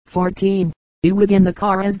14. They within the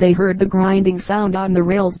car as they heard the grinding sound on the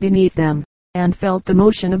rails beneath them, and felt the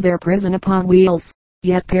motion of their prison upon wheels.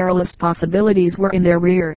 Yet perilous possibilities were in their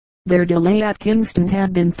rear. Their delay at Kingston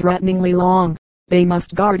had been threateningly long. They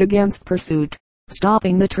must guard against pursuit.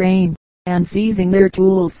 Stopping the train, and seizing their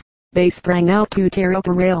tools, they sprang out to tear up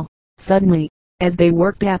a rail. Suddenly, as they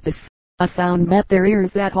worked at this, a sound met their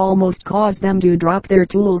ears that almost caused them to drop their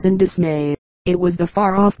tools in dismay. It was the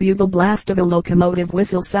far-off bugle blast of a locomotive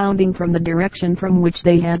whistle sounding from the direction from which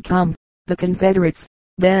they had come. The Confederates,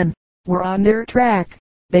 then, were on their track.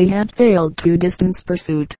 They had failed to distance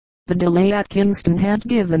pursuit. The delay at Kingston had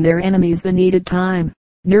given their enemies the needed time.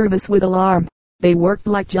 Nervous with alarm, they worked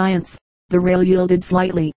like giants. The rail yielded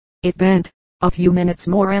slightly. It bent. A few minutes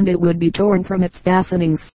more and it would be torn from its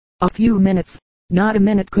fastenings. A few minutes. Not a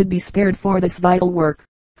minute could be spared for this vital work.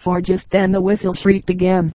 For just then the whistle shrieked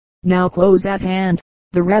again. Now close at hand.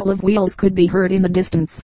 The rattle of wheels could be heard in the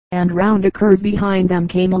distance, and round a curve behind them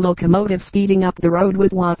came a locomotive speeding up the road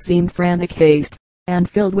with what seemed frantic haste, and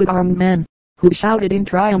filled with armed men, who shouted in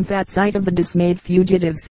triumph at sight of the dismayed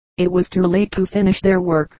fugitives. It was too late to finish their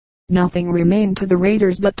work. Nothing remained to the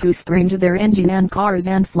raiders but to spring to their engine and cars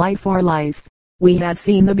and fly for life. We have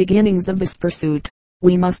seen the beginnings of this pursuit.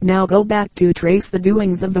 We must now go back to trace the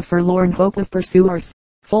doings of the forlorn hope of pursuers,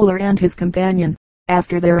 Fuller and his companion.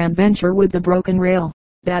 After their adventure with the broken rail,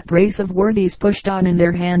 that brace of worthies pushed on in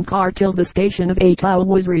their hand car till the station of Etowah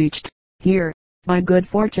was reached. Here, by good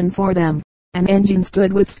fortune for them, an engine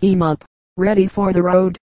stood with steam up, ready for the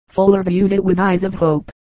road. Fuller viewed it with eyes of hope.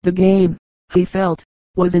 The game, he felt,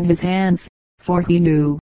 was in his hands, for he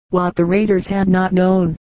knew, what the raiders had not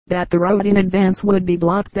known, that the road in advance would be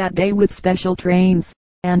blocked that day with special trains,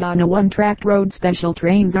 and on a one-tracked road special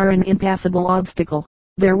trains are an impassable obstacle.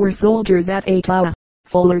 There were soldiers at Etowah.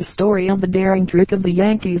 Fuller's story of the daring trick of the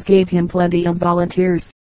Yankees gave him plenty of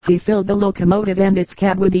volunteers. He filled the locomotive and its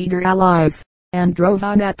cab with eager allies, and drove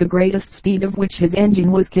on at the greatest speed of which his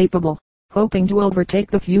engine was capable, hoping to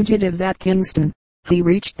overtake the fugitives at Kingston. He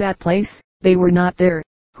reached that place. They were not there.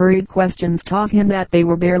 Hurried questions taught him that they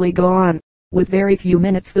were barely gone. With very few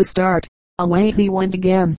minutes the start, away he went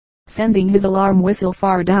again, sending his alarm whistle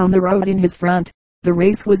far down the road in his front. The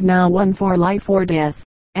race was now one for life or death.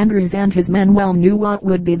 Andrews and his men well knew what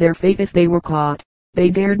would be their fate if they were caught. They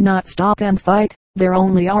dared not stop and fight. Their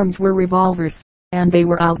only arms were revolvers, and they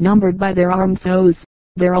were outnumbered by their armed foes.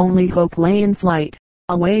 Their only hope lay in flight.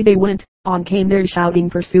 Away they went. On came their shouting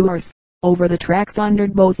pursuers. Over the track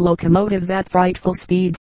thundered both locomotives at frightful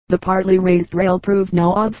speed. The partly raised rail proved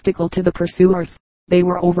no obstacle to the pursuers. They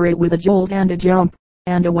were over it with a jolt and a jump,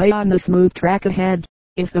 and away on the smooth track ahead.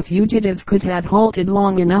 If the fugitives could have halted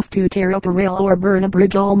long enough to tear up a rail or burn a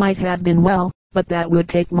bridge all might have been well, but that would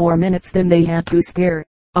take more minutes than they had to spare.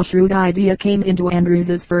 A shrewd idea came into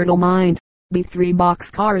Andrews's fertile mind. The 3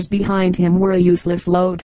 box cars behind him were a useless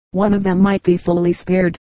load. One of them might be fully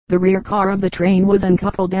spared. The rear car of the train was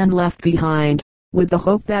uncoupled and left behind, with the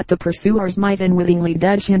hope that the pursuers might unwittingly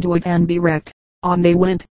dash into it and be wrecked. On they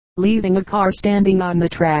went, leaving a car standing on the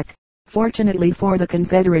track. Fortunately for the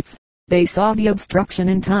Confederates, they saw the obstruction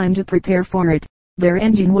in time to prepare for it. Their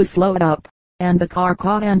engine was slowed up, and the car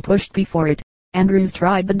caught and pushed before it. Andrews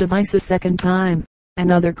tried the device a second time.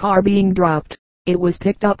 Another car being dropped, it was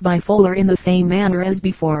picked up by Fuller in the same manner as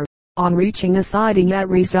before. On reaching a siding at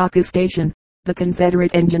Resaca Station, the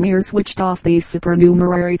Confederate engineer switched off these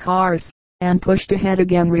supernumerary cars, and pushed ahead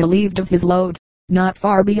again relieved of his load. Not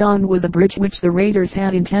far beyond was a bridge which the raiders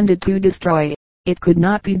had intended to destroy. It could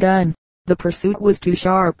not be done. The pursuit was too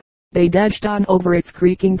sharp. They dashed on over its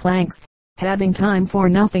creaking planks, having time for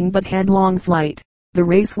nothing but headlong flight. The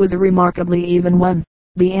race was a remarkably even one,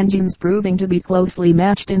 the engines proving to be closely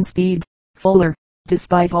matched in speed. Fuller,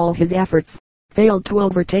 despite all his efforts, failed to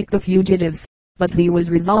overtake the fugitives, but he was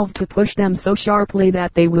resolved to push them so sharply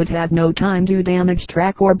that they would have no time to damage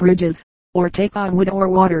track or bridges, or take on wood or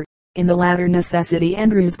water. In the latter necessity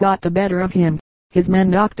Andrews got the better of him. His men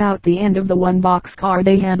knocked out the end of the 1 box car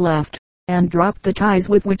they had left, and dropped the ties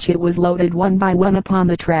with which it was loaded one by one upon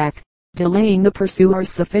the track, delaying the pursuers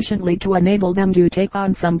sufficiently to enable them to take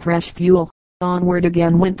on some fresh fuel. Onward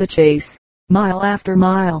again went the chase, mile after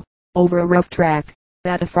mile, over a rough track,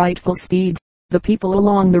 at a frightful speed, the people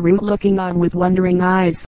along the route looking on with wondering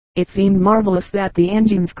eyes. It seemed marvelous that the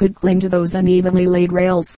engines could cling to those unevenly laid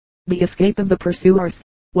rails. The escape of the pursuers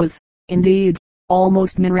was, indeed,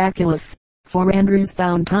 almost miraculous, for Andrews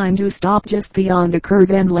found time to stop just beyond a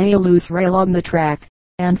curve and lay a loose rail on the track,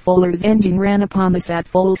 and Fuller's engine ran upon this at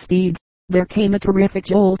full speed. There came a terrific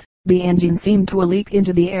jolt. The engine seemed to leap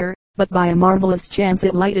into the air, but by a marvelous chance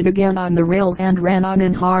it lighted again on the rails and ran on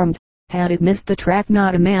unharmed. Had it missed the track,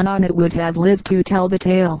 not a man on it would have lived to tell the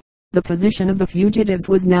tale. The position of the fugitives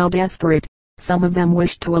was now desperate. Some of them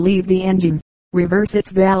wished to leave the engine, reverse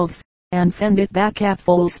its valves, and send it back at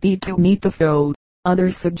full speed to meet the foe.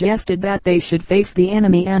 Others suggested that they should face the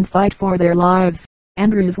enemy and fight for their lives.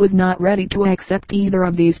 Andrews was not ready to accept either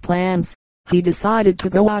of these plans. He decided to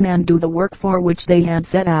go on and do the work for which they had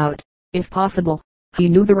set out. If possible, he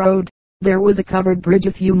knew the road. There was a covered bridge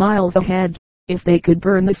a few miles ahead. If they could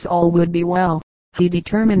burn this, all would be well. He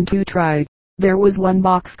determined to try. There was one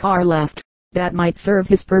box car left. That might serve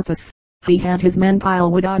his purpose. He had his men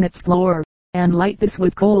pile wood on its floor, and light this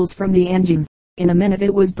with coals from the engine. In a minute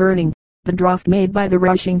it was burning. The draught made by the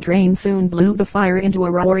rushing train soon blew the fire into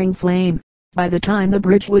a roaring flame. By the time the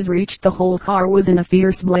bridge was reached, the whole car was in a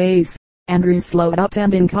fierce blaze. Andrews slowed up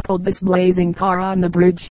and uncoupled this blazing car on the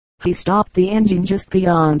bridge. He stopped the engine just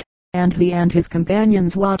beyond, and he and his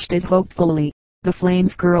companions watched it hopefully. The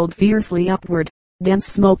flames curled fiercely upward. Dense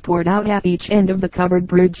smoke poured out at each end of the covered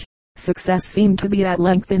bridge. Success seemed to be at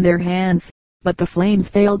length in their hands, but the flames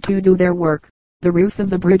failed to do their work. The roof of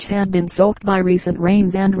the bridge had been soaked by recent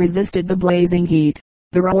rains and resisted the blazing heat.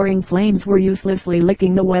 The roaring flames were uselessly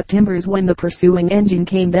licking the wet timbers when the pursuing engine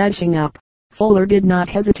came dashing up. Fuller did not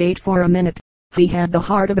hesitate for a minute. He had the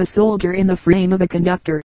heart of a soldier in the frame of a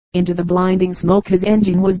conductor. Into the blinding smoke his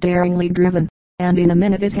engine was daringly driven, and in a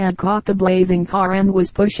minute it had caught the blazing car and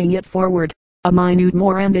was pushing it forward. A minute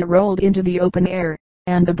more and it rolled into the open air,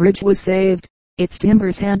 and the bridge was saved. Its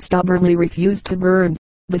timbers had stubbornly refused to burn.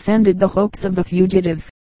 Thus ended the hopes of the fugitives.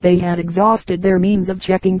 They had exhausted their means of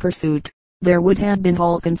checking pursuit. Their wood had been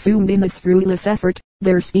all consumed in this fruitless effort.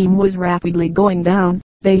 Their steam was rapidly going down.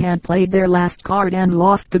 They had played their last card and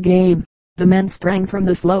lost the game. The men sprang from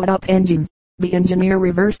the slowed-up engine. The engineer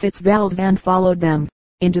reversed its valves and followed them.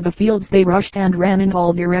 Into the fields they rushed and ran in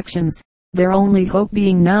all directions, their only hope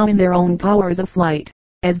being now in their own powers of flight.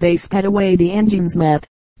 As they sped away the engines met,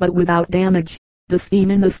 but without damage. The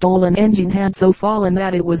steam in the stolen engine had so fallen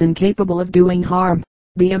that it was incapable of doing harm.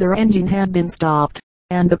 The other engine had been stopped,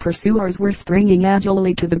 and the pursuers were springing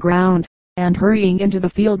agilely to the ground, and hurrying into the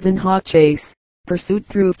fields in hot chase. Pursuit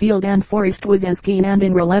through field and forest was as keen and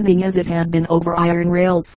unrelenting as it had been over iron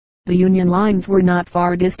rails. The Union lines were not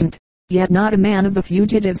far distant, yet not a man of the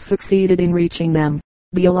fugitives succeeded in reaching them.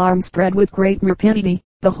 The alarm spread with great rapidity.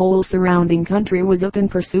 The whole surrounding country was up in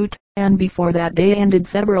pursuit, and before that day ended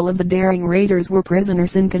several of the daring raiders were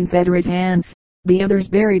prisoners in Confederate hands. The others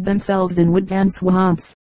buried themselves in woods and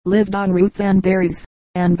swamps, lived on roots and berries,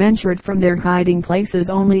 and ventured from their hiding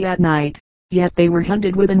places only at night. Yet they were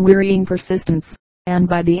hunted with unwearying persistence, and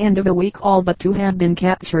by the end of a week all but 2 had been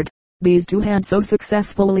captured. These 2 had so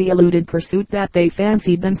successfully eluded pursuit that they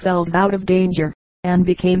fancied themselves out of danger, and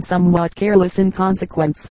became somewhat careless in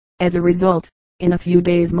consequence. As a result, in a few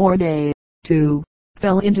days more they, too,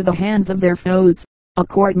 fell into the hands of their foes. A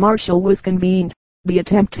court-martial was convened. The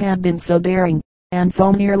attempt had been so daring, and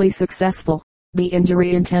so nearly successful, the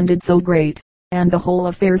injury intended so great, and the whole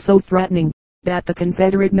affair so threatening, that the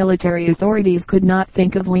Confederate military authorities could not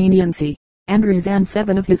think of leniency. Andrews and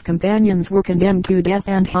 7 of his companions were condemned to death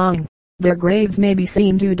and hung. Their graves may be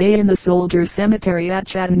seen today in the Soldiers' Cemetery at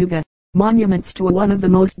Chattanooga, monuments to one of the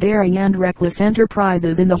most daring and reckless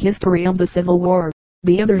enterprises in the history of the Civil War.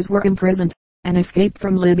 The others were imprisoned, and escaped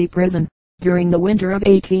from Libby Prison. During the winter of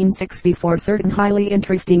 1864 certain highly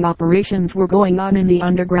interesting operations were going on in the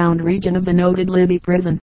underground region of the noted Libby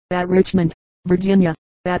Prison, at Richmond, Virginia.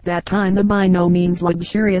 At that time the by no means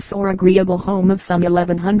luxurious or agreeable home of some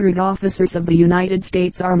 1,100 officers of the United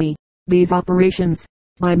States Army. These operations,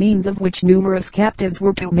 by means of which numerous captives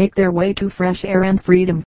were to make their way to fresh air and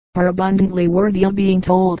freedom, are abundantly worthy of being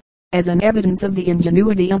told, as an evidence of the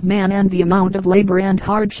ingenuity of man and the amount of labor and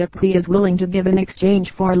hardship he is willing to give in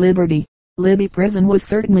exchange for liberty. Libby Prison was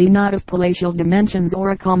certainly not of palatial dimensions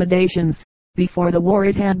or accommodations. Before the war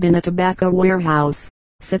it had been a tobacco warehouse,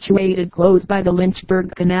 situated close by the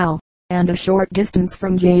Lynchburg Canal, and a short distance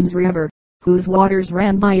from James River, whose waters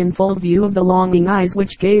ran by in full view of the longing eyes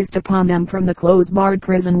which gazed upon them from the close-barred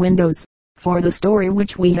prison windows. For the story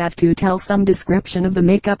which we have to tell, some description of the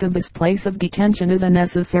makeup of this place of detention is a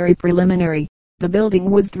necessary preliminary. The building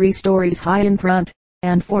was 3 stories high in front,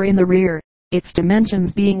 and 4 in the rear, its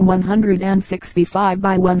dimensions being 165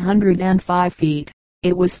 by 105 feet.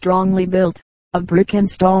 It was strongly built, of brick and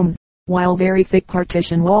stone, while very thick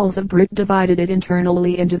partition walls of brick divided it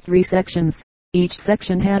internally into 3 sections. Each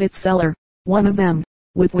section had its cellar, one of them,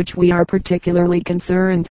 with which we are particularly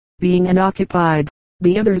concerned, being unoccupied.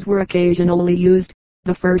 The others were occasionally used.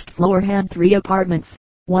 The first floor had 3 apartments,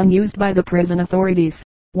 one used by the prison authorities,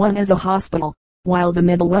 one as a hospital, while the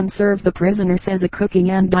middle one served the prisoners as a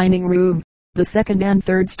cooking and dining room. The second and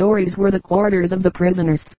third stories were the quarters of the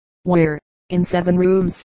prisoners, where, in 7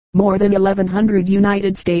 rooms, more than 1,100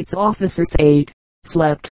 United States officers ate,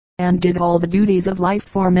 slept, and did all the duties of life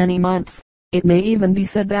for many months. It may even be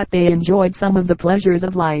said that they enjoyed some of the pleasures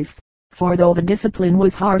of life, for though the discipline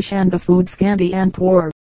was harsh and the food scanty and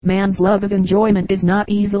poor, man's love of enjoyment is not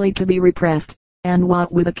easily to be repressed, and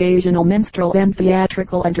what with occasional minstrel and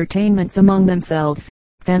theatrical entertainments among themselves,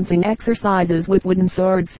 fencing exercises with wooden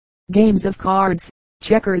swords, games of cards,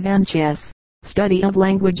 checkers and chess, study of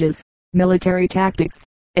languages, military tactics,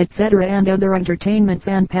 etc., and other entertainments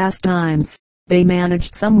and pastimes, they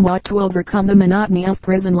managed somewhat to overcome the monotony of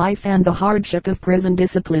prison life and the hardship of prison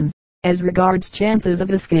discipline. As regards chances of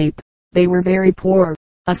escape, they were very poor.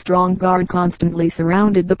 A strong guard constantly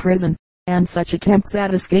surrounded the prison, and such attempts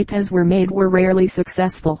at escape as were made were rarely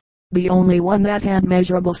successful. The only one that had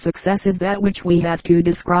measurable success is that which we have to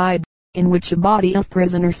describe, in which a body of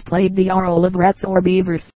prisoners played the role of rats or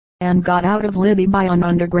beavers, and got out of Libby by an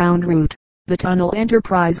underground route. The tunnel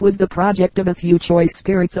enterprise was the project of a few choice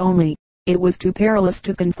spirits only. It was too perilous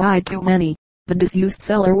to confide to many. The disused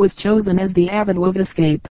cellar was chosen as the avenue of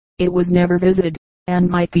escape. It was never visited, and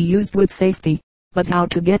might be used with safety. But how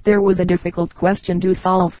to get there was a difficult question to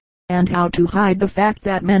solve, and how to hide the fact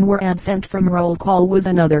that men were absent from roll call was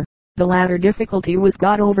another. The latter difficulty was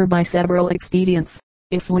got over by several expedients.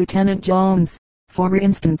 If Lieutenant Jones, for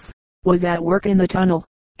instance, was at work in the tunnel,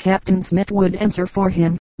 Captain Smith would answer for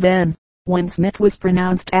him. Then, when Smith was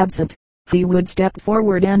pronounced absent, he would step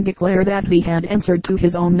forward and declare that he had answered to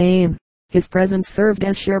his own name. His presence served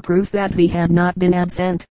as sure proof that he had not been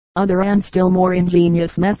absent. Other and still more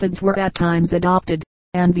ingenious methods were at times adopted,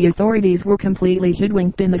 and the authorities were completely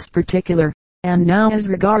hoodwinked in this particular. And now as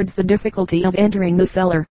regards the difficulty of entering the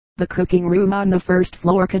cellar. The cooking room on the first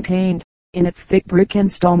floor contained, in its thick brick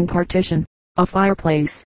and stone partition, a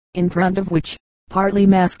fireplace, in front of which, partly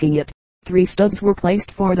masking it, 3 stoves were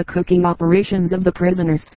placed for the cooking operations of the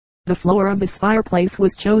prisoners. The floor of this fireplace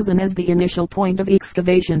was chosen as the initial point of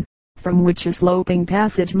excavation, from which a sloping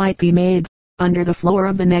passage might be made, under the floor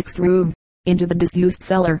of the next room, into the disused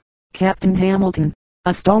cellar. Captain Hamilton,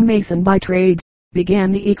 a stonemason by trade,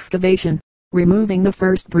 began the excavation, removing the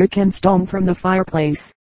first brick and stone from the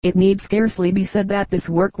fireplace. It need scarcely be said that this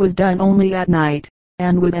work was done only at night,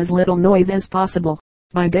 and with as little noise as possible.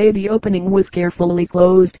 By day the opening was carefully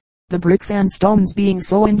closed, the bricks and stones being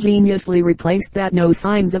so ingeniously replaced that no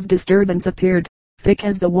signs of disturbance appeared. Thick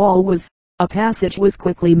as the wall was, a passage was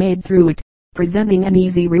quickly made through it, presenting an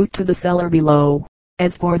easy route to the cellar below.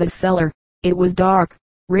 As for the cellar, it was dark,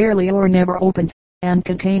 rarely or never opened, and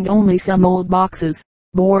contained only some old boxes,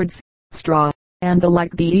 boards, straw, and the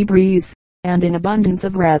like debris, and an abundance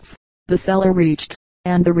of rats. The cellar reached,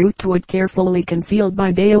 and the route to it carefully concealed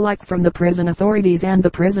by day alike from the prison authorities and the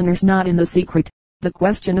prisoners not in the secret. The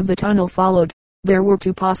question of the tunnel followed. There were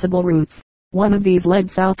 2 possible routes. One of these led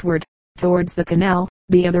southward, towards the canal,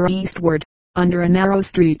 the other eastward, under a narrow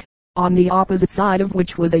street, on the opposite side of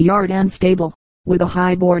which was a yard and stable, with a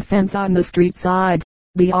high board fence on the street side.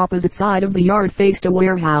 The opposite side of the yard faced a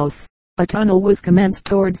warehouse. A tunnel was commenced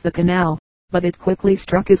towards the canal, but it quickly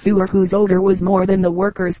struck a sewer whose odor was more than the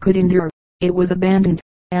workers could endure. It was abandoned,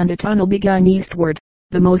 and a tunnel begun eastward,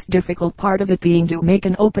 the most difficult part of it being to make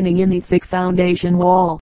an opening in the thick foundation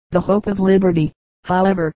wall. The hope of liberty,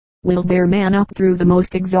 however, will bear man up through the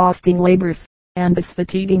most exhausting labors, and this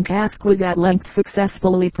fatiguing task was at length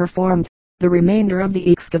successfully performed. The remainder of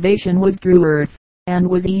the excavation was through earth, and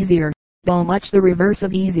was easier, though much the reverse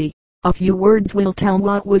of easy. A few words will tell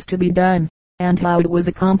what was to be done, and how it was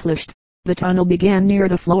accomplished. The tunnel began near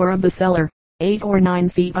the floor of the cellar, 8 or 9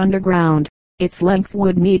 feet underground. Its length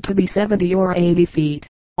would need to be 70 or 80 feet.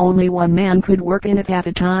 Only one man could work in it at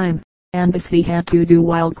a time, and this he had to do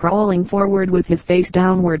while crawling forward with his face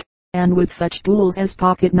downward, and with such tools as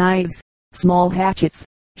pocket knives, small hatchets,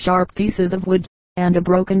 sharp pieces of wood, and a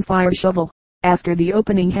broken fire shovel. After the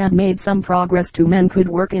opening had made some progress, 2 men could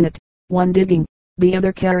work in it, one digging, the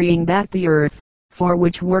other carrying back the earth, for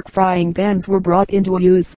which work frying pans were brought into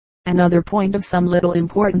use. Another point of some little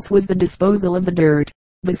importance was the disposal of the dirt.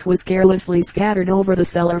 This was carelessly scattered over the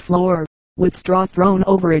cellar floor, with straw thrown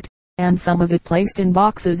over it, and some of it placed in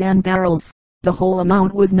boxes and barrels. The whole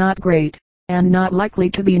amount was not great, and not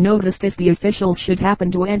likely to be noticed if the officials should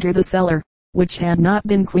happen to enter the cellar, which had not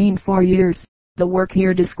been cleaned for years. The work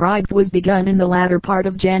here described was begun in the latter part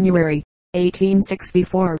of January,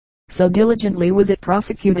 1864. So diligently was it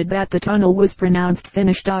prosecuted that the tunnel was pronounced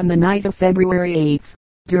finished on the night of February 8th.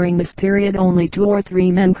 During this period only 2 or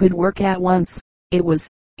 3 men could work at once. It was,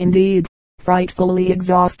 indeed, frightfully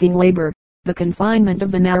exhausting labor, the confinement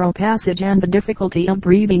of the narrow passage and the difficulty of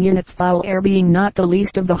breathing in its foul air being not the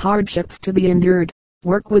least of the hardships to be endured.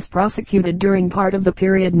 Work was prosecuted during part of the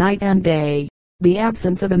period night and day, the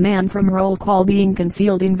absence of a man from roll call being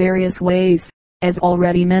concealed in various ways. As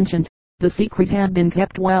already mentioned, the secret had been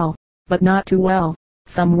kept well, but not too well.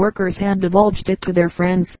 Some workers had divulged it to their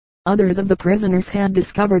friends. Others of the prisoners had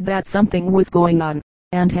discovered that something was going on,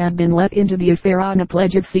 and had been let into the affair on a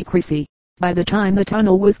pledge of secrecy. By the time the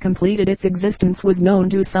tunnel was completed its existence was known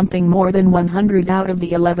to something more than 100 out of the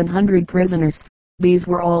 1100 prisoners. These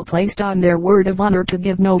were all placed on their word of honor to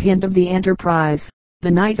give no hint of the enterprise.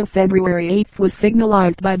 The night of February 8th was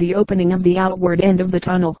signalized by the opening of the outward end of the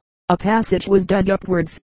tunnel. A passage was dug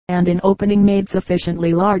upwards, and an opening made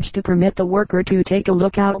sufficiently large to permit the worker to take a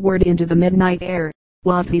look outward into the midnight air.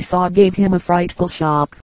 What he saw gave him a frightful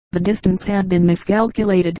shock. The distance had been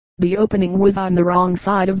miscalculated. The opening was on the wrong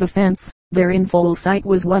side of the fence. There in full sight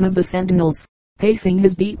was one of the sentinels, pacing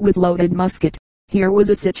his beat with loaded musket. Here was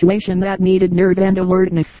a situation that needed nerve and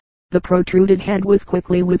alertness. The protruded head was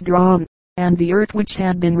quickly withdrawn, and the earth which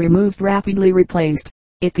had been removed rapidly replaced,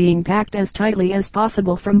 it being packed as tightly as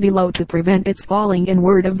possible from below to prevent its falling in.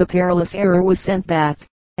 Word of the perilous error was sent back,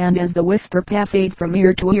 and as the whisper passed from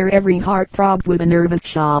ear to ear every heart throbbed with a nervous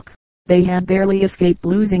shock. They had barely escaped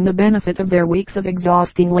losing the benefit of their weeks of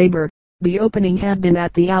exhausting labor. The opening had been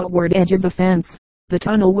at the outward edge of the fence. The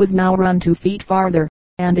tunnel was now run 2 feet farther,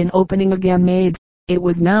 and an opening again made. It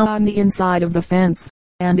was now on the inside of the fence,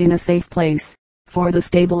 and in a safe place, for the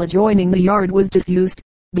stable adjoining the yard was disused.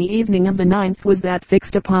 The evening of the 9th was that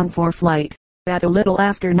fixed upon for flight. At a little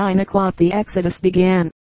after 9 o'clock the exodus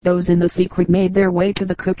began. Those in the secret made their way to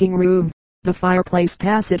the cooking room. The fireplace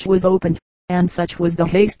passage was opened, and such was the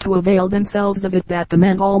haste to avail themselves of it that the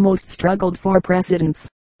men almost struggled for precedence.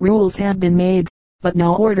 Rules had been made, but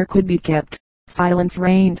no order could be kept. Silence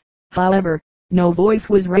reigned, however. No voice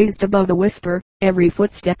was raised above a whisper. Every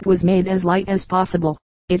footstep was made as light as possible.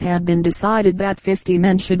 It had been decided that 50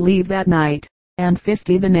 men should leave that night, and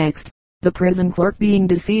 50 the next. The prison clerk being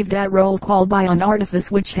deceived at roll call by an artifice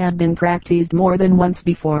which had been practiced more than once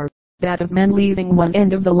before, that of men leaving one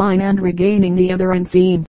end of the line and regaining the other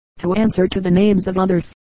unseen, to answer to the names of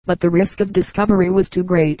others. But the risk of discovery was too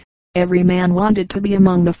great. Every man wanted to be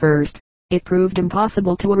among the first. It proved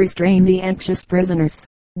impossible to restrain the anxious prisoners.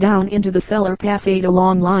 Down into the cellar passed a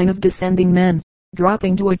long line of descending men,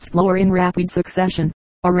 dropping to its floor in rapid succession.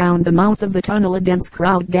 Around the mouth of the tunnel a dense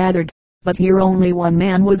crowd gathered, but here only one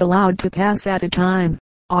man was allowed to pass at a time,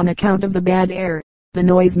 on account of the bad air. The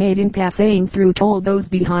noise made in passing through told those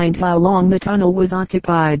behind how long the tunnel was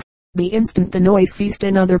occupied. The instant the noise ceased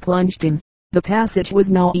another plunged in. The passage was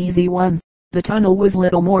no easy one. The tunnel was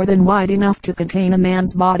little more than wide enough to contain a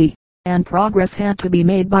man's body, and progress had to be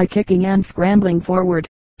made by kicking and scrambling forward.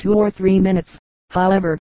 2 or 3 minutes,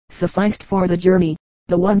 however, sufficed for the journey.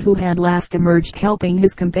 The one who had last emerged helping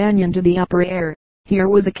his companion to the upper air. Here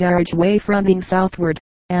was a carriageway fronting southward,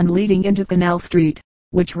 and leading into Canal Street,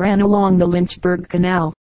 which ran along the Lynchburg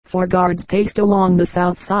Canal. 4 guards paced along the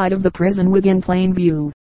south side of the prison within plain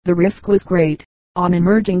view. The risk was great. On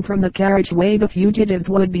emerging from the carriageway the fugitives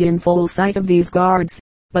would be in full sight of these guards,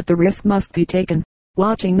 but the risk must be taken.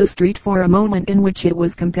 Watching the street for a moment in which it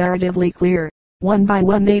was comparatively clear, one by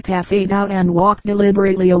one they passed out and walked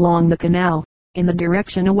deliberately along the canal, in the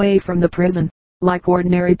direction away from the prison, like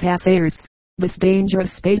ordinary passers. This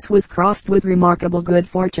dangerous space was crossed with remarkable good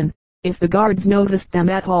fortune. If the guards noticed them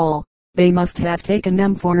at all, they must have taken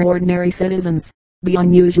them for ordinary citizens. The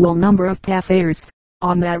unusual number of passers,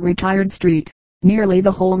 on that retired street, nearly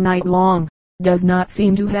the whole night long, does not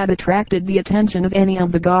seem to have attracted the attention of any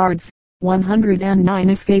of the guards. 109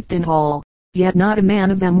 escaped in all, yet not a man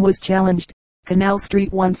of them was challenged. Canal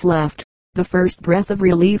Street once left, the first breath of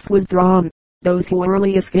relief was drawn. Those who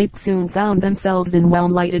early escaped soon found themselves in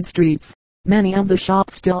well-lighted streets, many of the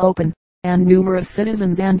shops still open, and numerous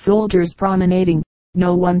citizens and soldiers promenading.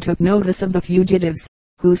 No one took notice of the fugitives,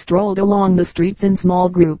 who strolled along the streets in small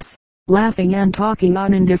groups, laughing and talking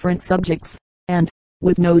on indifferent subjects, and,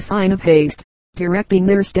 with no sign of haste, directing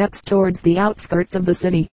their steps towards the outskirts of the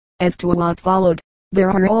city. As to what followed,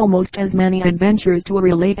 there are almost as many adventures to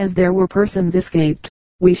relate as there were persons escaped.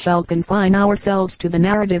 We shall confine ourselves to the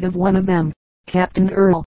narrative of one of them, Captain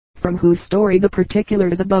Earl, from whose story the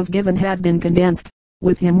particulars above given had been condensed.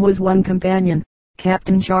 With him was one companion,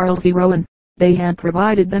 Captain Charles E. Rowan. They had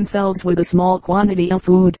provided themselves with a small quantity of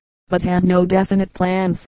food, but had no definite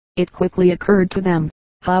plans. It quickly occurred to them,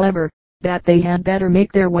 however, that they had better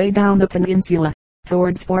make their way down the peninsula,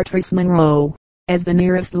 towards Fortress Monroe, as the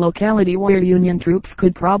nearest locality where Union troops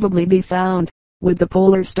could probably be found. With the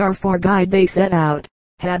Polar Star for guide they set out,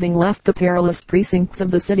 having left the perilous precincts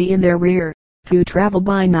of the city in their rear, to travel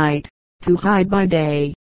by night, to hide by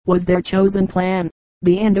day, was their chosen plan.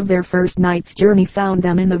 The end of their first night's journey found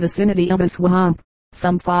them in the vicinity of a swamp,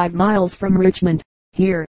 some 5 miles from Richmond.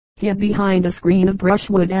 Here, hid behind a screen of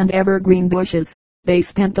brushwood and evergreen bushes, they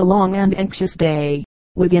spent the long and anxious day,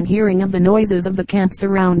 within hearing of the noises of the camps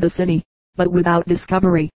around the city, but without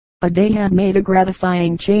discovery. A day had made a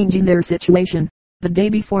gratifying change in their situation. The day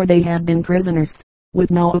before they had been prisoners,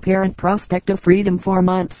 with no apparent prospect of freedom for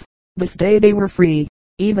months. This day they were free,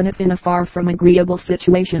 even if in a far from agreeable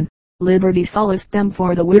situation. Liberty solaced them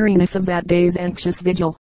for the weariness of that day's anxious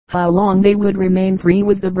vigil. How long they would remain free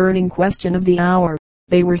was the burning question of the hour.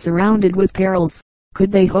 They were surrounded with perils.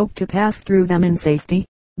 Could they hope to pass through them in safety?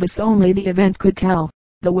 This only the event could tell.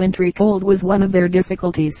 The wintry cold was one of their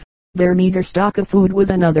difficulties. Their meager stock of food was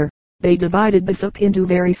another. They divided this up into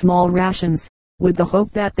very small rations, with the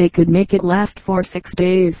hope that they could make it last for 6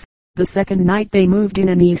 days. The second night they moved in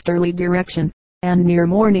an easterly direction, and near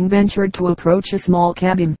morning ventured to approach a small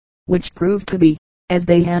cabin, which proved to be, as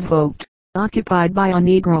they had hoped, occupied by a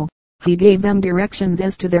Negro. He gave them directions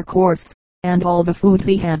as to their course, and all the food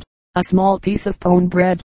he had, a small piece of pone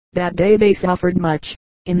bread. That day they suffered much,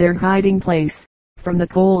 in their hiding place, from the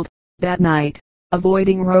cold. That night,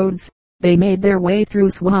 avoiding roads, they made their way through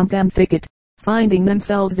swamp and thicket, finding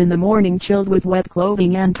themselves in the morning chilled with wet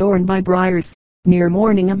clothing and torn by briars. Near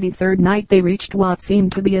morning of the third night they reached what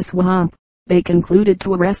seemed to be a swamp. They concluded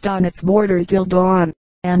to rest on its borders till dawn,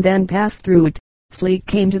 and then pass through it. Sleep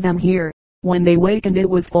came to them here. When they wakened it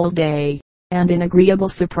was full day, and an agreeable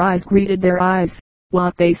surprise greeted their eyes.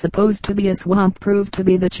 What they supposed to be a swamp proved to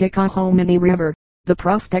be the Chickahominy River. The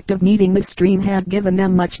prospect of meeting this stream had given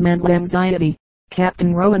them much mental anxiety.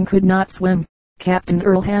 Captain Rowan could not swim. Captain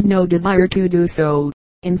Earl had no desire to do so.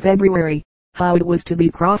 In February, how it was to be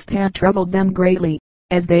crossed had troubled them greatly.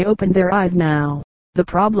 As they opened their eyes now, the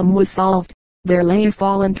problem was solved. There lay a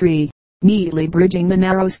fallen tree, neatly bridging the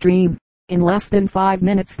narrow stream. In less than 5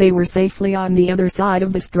 minutes they were safely on the other side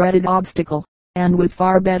of this dreaded obstacle, and with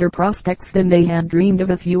far better prospects than they had dreamed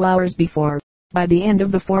of a few hours before. By the end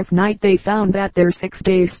of the fourth night they found that their 6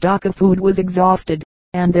 days' stock of food was exhausted,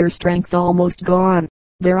 and their strength almost gone.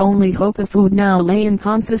 Their only hope of food now lay in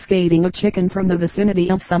confiscating a chicken from the vicinity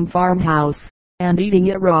of some farmhouse, and eating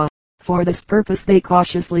it raw. For this purpose they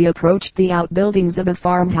cautiously approached the outbuildings of a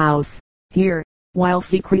farmhouse. Here, while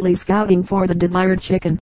secretly scouting for the desired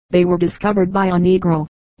chicken, they were discovered by a Negro.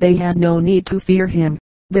 They had no need to fear him.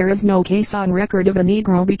 There is no case on record of a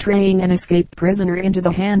Negro betraying an escaped prisoner into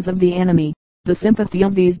the hands of the enemy. The sympathy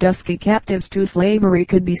of these dusky captives to slavery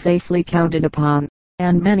could be safely counted upon,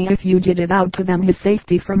 and many a fugitive vowed to them his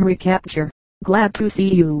safety from recapture. "Glad to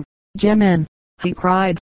see you, gemmen," he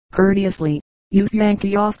cried, courteously. "You's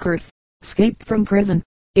Yankee off'course, 'scaped from prison.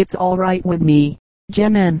 It's all right with me,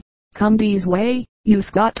 gemmen. Come dese way,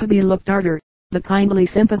 you's got to be looked arter." The kindly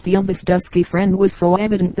sympathy of this dusky friend was so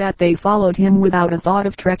evident that they followed him without a thought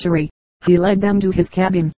of treachery. He led them to his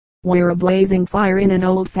cabin, where a blazing fire in an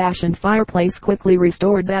old-fashioned fireplace quickly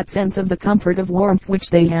restored that sense of the comfort of warmth which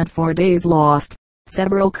they had for days lost.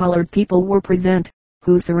 Several colored people were present,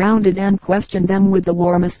 who surrounded and questioned them with the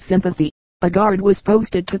warmest sympathy. A guard was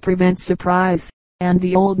posted to prevent surprise, and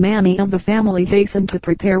the old mammy of the family hastened to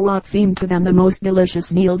prepare what seemed to them the most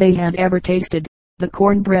delicious meal they had ever tasted. The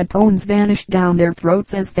cornbread pones vanished down their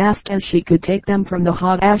throats as fast as she could take them from the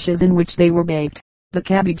hot ashes in which they were baked. The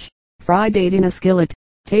cabbage, fried in a skillet,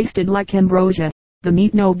 tasted like ambrosia. The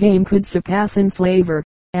meat no game could surpass in flavor,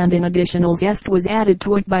 and an additional zest was added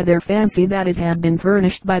to it by their fancy that it had been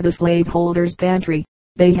furnished by the slaveholder's pantry.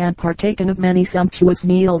 They had partaken of many sumptuous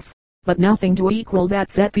meals, but nothing to equal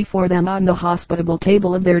that set before them on the hospitable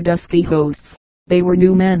table of their dusky hosts. They were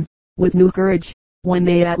new men, with new courage. When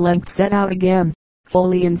they at length set out again,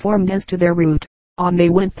 fully informed as to their route, on they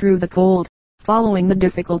went through the cold, following the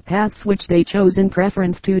difficult paths which they chose in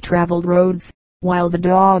preference to traveled roads, while the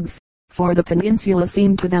dogs, for the peninsula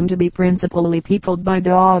seemed to them to be principally peopled by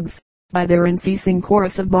dogs, by their unceasing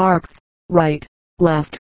chorus of barks, right,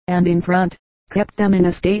 left, and in front, kept them in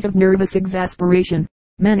a state of nervous exasperation.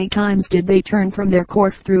 Many times did they turn from their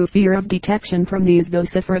course through fear of detection from these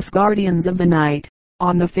vociferous guardians of the night.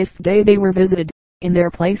 On the 5th day they were visited, in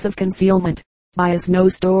their place of concealment, by a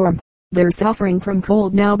snowstorm. Their suffering from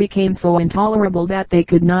cold now became so intolerable that they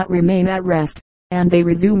could not remain at rest, and they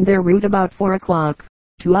resumed their route about 4 o'clock.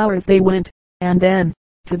 2 hours they went, and then,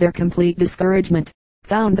 to their complete discouragement,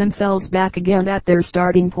 found themselves back again at their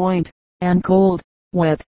starting point, and cold,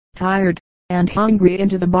 wet, tired, and hungry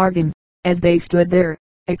into the bargain. As they stood there,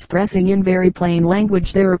 expressing in very plain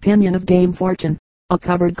language their opinion of Dame Fortune, a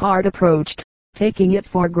covered cart approached. taking it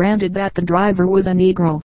for granted that the driver was a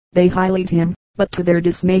Negro. They highlighted him, but to their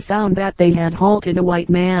dismay found that they had halted a white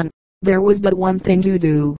man. There was but one thing to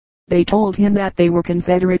do. They told him that they were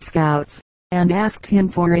Confederate scouts, and asked him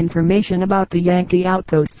for information about the Yankee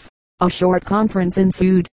outposts. A short conference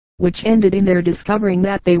ensued, which ended in their discovering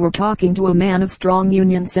that they were talking to a man of strong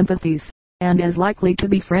Union sympathies, and as likely to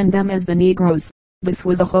befriend them as the Negroes. This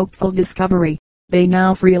was a hopeful discovery. They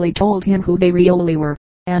now freely told him who they really were,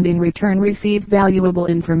 and in return received valuable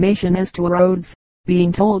information as to roads,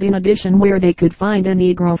 being told in addition where they could find a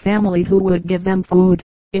Negro family who would give them food.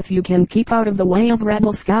 "If you can keep out of the way of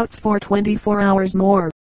rebel scouts for 24 hours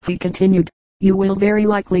more," he continued, "you will very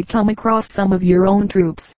likely come across some of your own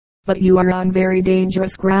troops. But you are on very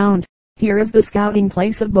dangerous ground. Here is the scouting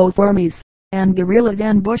place of both armies, and guerrillas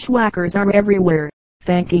and bushwhackers are everywhere."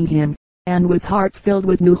 Thanking him, and with hearts filled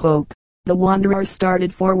with new hope, the wanderers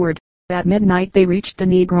started forward. At midnight they reached the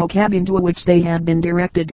Negro cabin to which they had been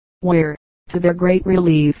directed, where, to their great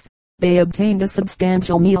relief, they obtained a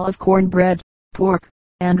substantial meal of cornbread, pork,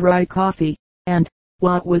 and rye coffee, and,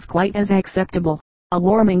 what was quite as acceptable, a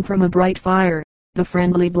warming from a bright fire. The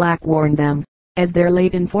friendly black warned them, as their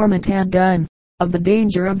late informant had done, of the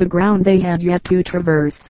danger of the ground they had yet to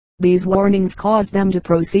traverse. These warnings caused them to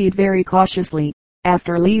proceed very cautiously,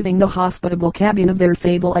 after leaving the hospitable cabin of their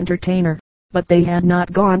sable entertainer. But they had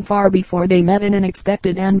not gone far before they met an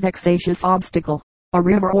unexpected and vexatious obstacle, a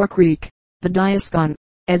river or creek, the Diascon,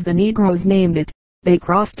 as the Negroes named it. They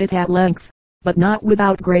crossed it at length, but not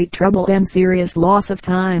without great trouble and serious loss of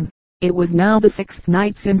time. It was now the 6th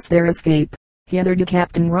night since their escape. Hitherto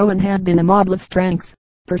Captain Rowan had been a model of strength,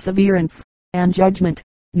 perseverance, and judgment.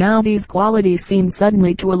 Now these qualities seemed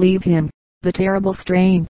suddenly to relieve him. The terrible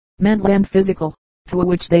strain, mental and physical, to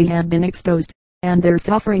which they had been exposed, and their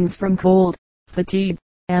sufferings from cold, fatigue,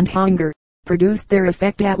 and hunger, produced their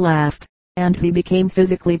effect at last, and he became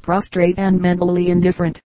physically prostrate and mentally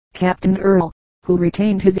indifferent. Captain Earl, who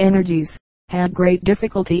retained his energies, had great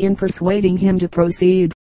difficulty in persuading him to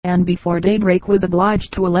proceed, and before daybreak was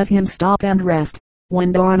obliged to let him stop and rest.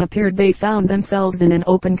 When dawn appeared they found themselves in an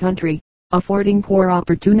open country, affording poor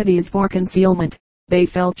opportunities for concealment. They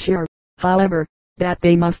felt sure, however, that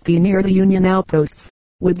they must be near the Union outposts.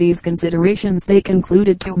 With these considerations they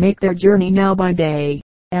concluded to make their journey now by day,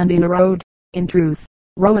 and in a road. In truth,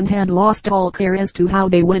 Rowan had lost all care as to how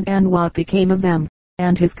they went and what became of them,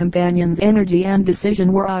 and his companion's energy and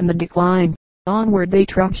decision were on the decline. Onward they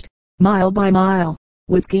trudged, mile by mile,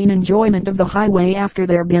 with keen enjoyment of the highway after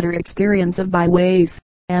their bitter experience of byways,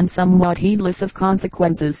 and somewhat heedless of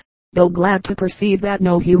consequences, though glad to perceive that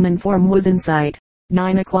no human form was in sight.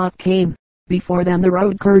 9 o'clock came. Before them the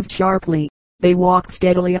road curved sharply. They walked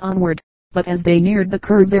steadily onward, but as they neared the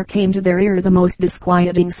curve there came to their ears a most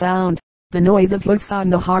disquieting sound, the noise of hoofs on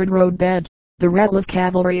the hard road bed, the rattle of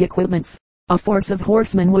cavalry equipments. A force of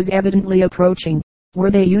horsemen was evidently approaching.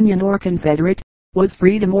 Were they Union or Confederate? Was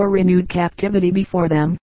freedom or renewed captivity before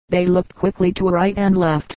them? They looked quickly to right and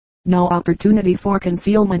left. No opportunity for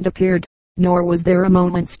concealment appeared, nor was there a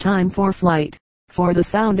moment's time for flight, for the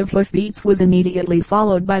sound of hoofbeats was immediately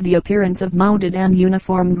followed by the appearance of mounted and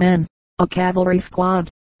uniformed men. A cavalry squad,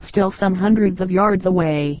 still some hundreds of yards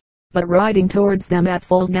away, but riding towards them at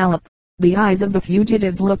full gallop. The eyes of the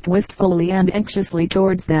fugitives looked wistfully and anxiously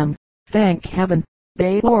towards them. Thank heaven,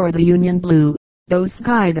 they wore the Union blue. Those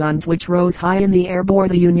sky guns which rose high in the air bore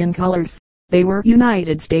the Union colors. They were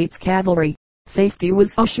United States cavalry. Safety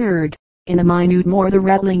was assured. In a minute more the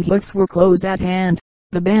rattling hoofs were close at hand.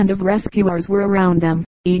 The band of rescuers were around them.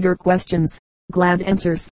 Eager questions, glad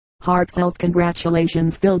answers, heartfelt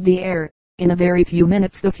congratulations filled the air. In a very few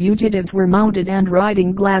minutes the fugitives were mounted and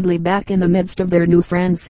riding gladly back in the midst of their new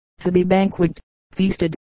friends, to be banqueted,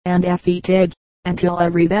 feasted, and affeted, until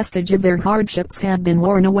every vestige of their hardships had been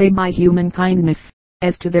worn away by human kindness.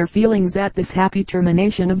 As to their feelings at this happy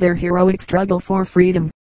termination of their heroic struggle for freedom,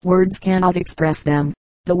 words cannot express them.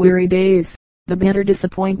 The weary days, the bitter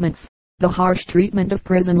disappointments, the harsh treatment of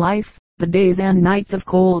prison life, the days and nights of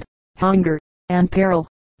cold, hunger, and peril,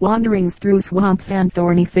 wanderings through swamps and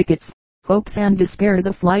thorny thickets, hopes and despairs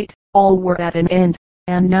of flight, all were at an end,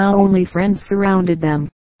 and now only friends surrounded them.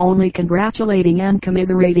 Only congratulating and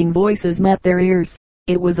commiserating voices met their ears.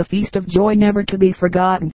 It was a feast of joy never to be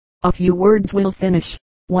forgotten. A few words will finish.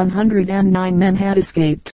 109 men had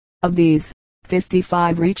escaped. Of these,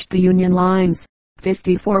 55 reached the Union lines.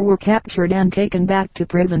 54 were captured and taken back to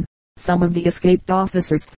prison. Some of the escaped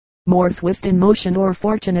officers, more swift in motion or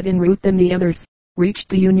fortunate in route than the others, reached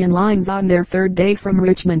the Union lines on their 3rd day from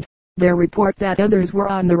Richmond. Their report that others were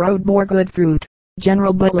on the road bore good fruit.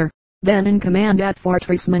 General Butler, then in command at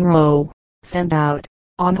Fortress Monroe, sent out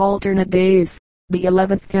On alternate days, the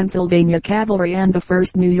 11th Pennsylvania Cavalry and the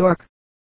 1st New York,